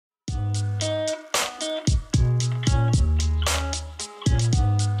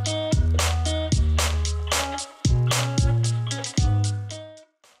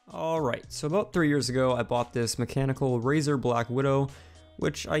So about 3 years ago, I bought this mechanical Razer Black Widow,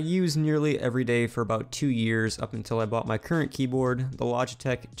 which I use nearly every day for about 2 years up until I bought my current keyboard, the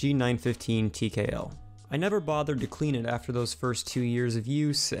Logitech G915 TKL. I never bothered to clean it after those first 2 years of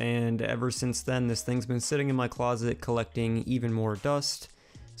use, and ever since then this thing's been sitting in my closet collecting even more dust.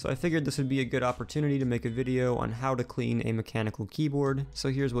 So I figured this would be a good opportunity to make a video on how to clean a mechanical keyboard, so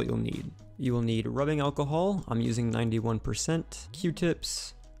here's what you'll need. You will need rubbing alcohol, I'm using 91%,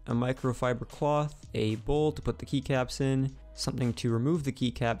 Q-tips, a microfiber cloth, a bowl to put the keycaps in, something to remove the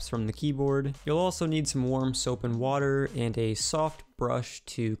keycaps from the keyboard. You'll also need some warm soap and water and a soft brush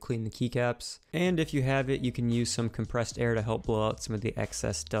to clean the keycaps. And if you have it, you can use some compressed air to help blow out some of the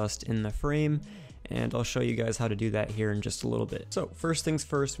excess dust in the frame. And I'll show you guys how to do that here in just a little bit. So first things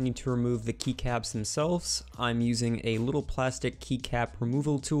first, we need to remove the keycaps themselves. I'm using a little plastic keycap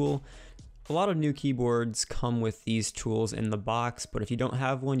removal tool. A lot of new keyboards come with these tools in the box, but if you don't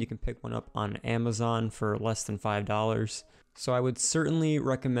have one, you can pick one up on Amazon for less than $5. So I would certainly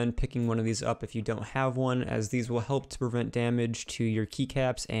recommend picking one of these up if you don't have one, as these will help to prevent damage to your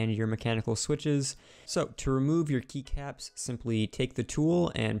keycaps and your mechanical switches. So to remove your keycaps, simply take the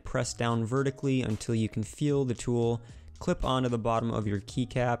tool and press down vertically until you can feel the tool clip onto the bottom of your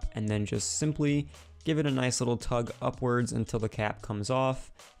keycap, and then just simply give it a nice little tug upwards until the cap comes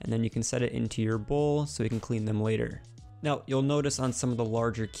off, and then you can set it into your bowl so you can clean them later. Now, you'll notice on some of the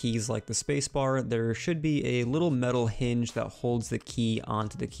larger keys like the spacebar, there should be a little metal hinge that holds the key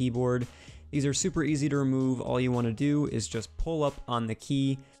onto the keyboard. These are super easy to remove. All you want to do is just pull up on the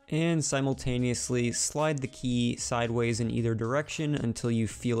key and simultaneously slide the key sideways in either direction until you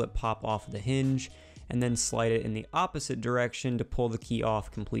feel it pop off the hinge, and then slide it in the opposite direction to pull the key off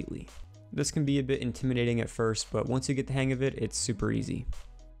completely. This can be a bit intimidating at first, but once you get the hang of it, it's super easy.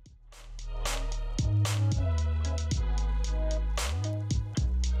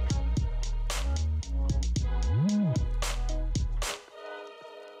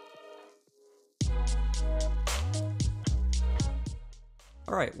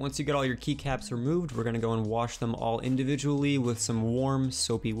 Alright, once you get all your keycaps removed, we're going to go and wash them all individually with some warm,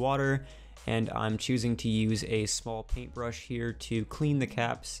 soapy water, and I'm choosing to use a small paintbrush here to clean the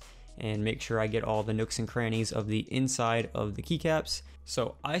caps and make sure I get all the nooks and crannies of the inside of the keycaps.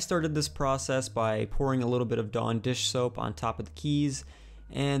 So I started this process by pouring a little bit of Dawn dish soap on top of the keys,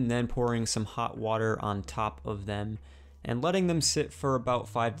 and then pouring some hot water on top of them, and letting them sit for about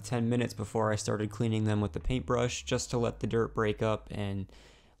 5 to 10 minutes before I started cleaning them with the paintbrush, just to let the dirt break up and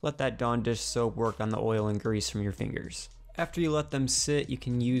let that Dawn dish soap work on the oil and grease from your fingers. After you let them sit, you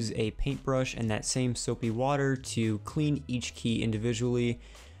can use a paintbrush and that same soapy water to clean each key individually.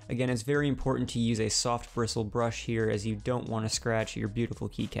 Again, it's very important to use a soft bristle brush here, as you don't want to scratch your beautiful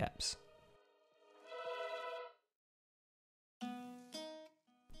keycaps.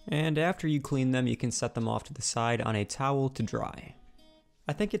 And after you clean them, you can set them off to the side on a towel to dry.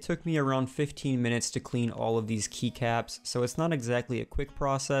 I think it took me around 15 minutes to clean all of these keycaps, so it's not exactly a quick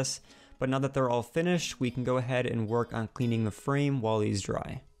process, but now that they're all finished, we can go ahead and work on cleaning the frame while these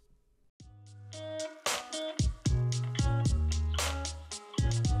dry.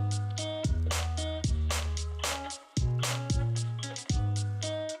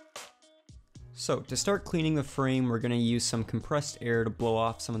 So to start cleaning the frame, we're going to use some compressed air to blow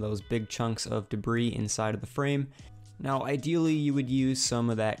off some of those big chunks of debris inside of the frame. Now ideally you would use some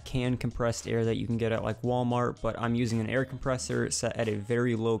of that canned compressed air that you can get at like Walmart, but I'm using an air compressor set at a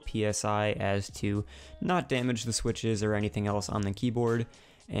very low PSI as to not damage the switches or anything else on the keyboard.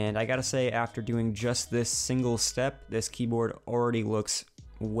 And I gotta say, after doing just this single step, this keyboard already looks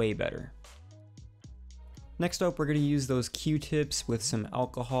way better. Next up, we're going to use those Q-tips with some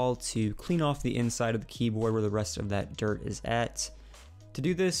alcohol to clean off the inside of the keyboard where the rest of that dirt is at. To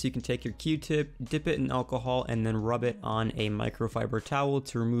do this, you can take your Q-tip, dip it in alcohol, and then rub it on a microfiber towel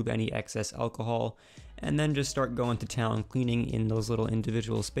to remove any excess alcohol, and then just start going to town cleaning in those little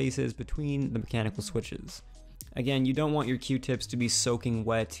individual spaces between the mechanical switches. Again, you don't want your Q-tips to be soaking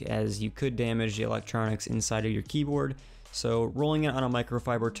wet, as you could damage the electronics inside of your keyboard, so rolling it on a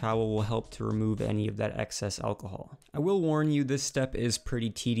microfiber towel will help to remove any of that excess alcohol. I will warn you, this step is pretty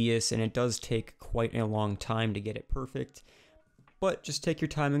tedious and it does take quite a long time to get it perfect, but just take your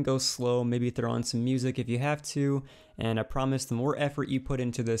time and go slow, maybe throw on some music if you have to, and I promise the more effort you put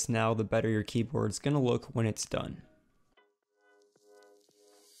into this now, the better your keyboard's gonna look when it's done.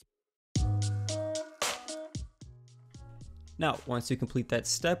 Now, once you complete that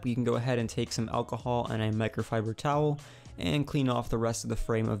step, you can go ahead and take some alcohol and a microfiber towel and clean off the rest of the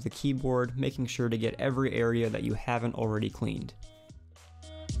frame of the keyboard, making sure to get every area that you haven't already cleaned.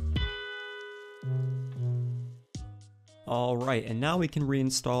 Alright, and now we can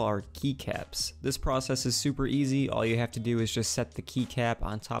reinstall our keycaps. This process is super easy. All you have to do is just set the keycap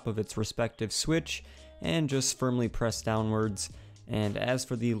on top of its respective switch and just firmly press downwards. And as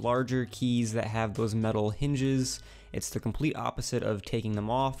for the larger keys that have those metal hinges, it's the complete opposite of taking them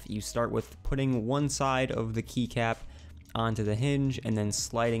off. You start with putting one side of the keycap onto the hinge and then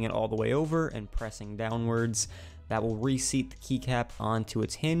sliding it all the way over and pressing downwards. That will reseat the keycap onto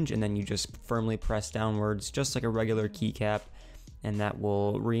its hinge, and then you just firmly press downwards just like a regular keycap, and that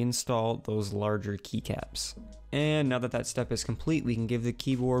will reinstall those larger keycaps. And now that that step is complete, we can give the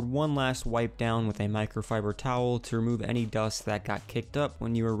keyboard one last wipe down with a microfiber towel to remove any dust that got kicked up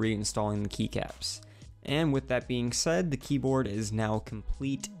when you were reinstalling the keycaps. And with that being said, the keyboard is now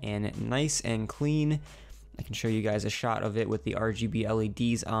complete and nice and clean. I can show you guys a shot of it with the RGB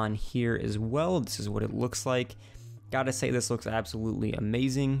LEDs on here as well. This is what it looks like. Gotta say, this looks absolutely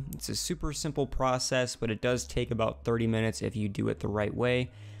amazing. It's a super simple process, but it does take about 30 minutes if you do it the right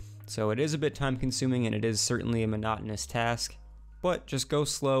way. So it is a bit time consuming and it is certainly a monotonous task, but just go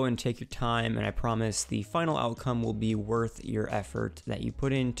slow and take your time, and I promise the final outcome will be worth your effort that you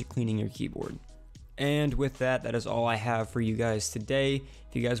put into cleaning your keyboard. And with that, that is all I have for you guys today.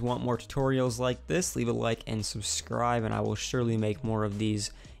 If you guys want more tutorials like this, leave a like and subscribe, and I will surely make more of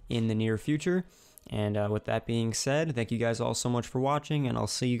these in the near future. And with that being said, thank you guys all so much for watching, and I'll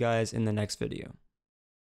see you guys in the next video.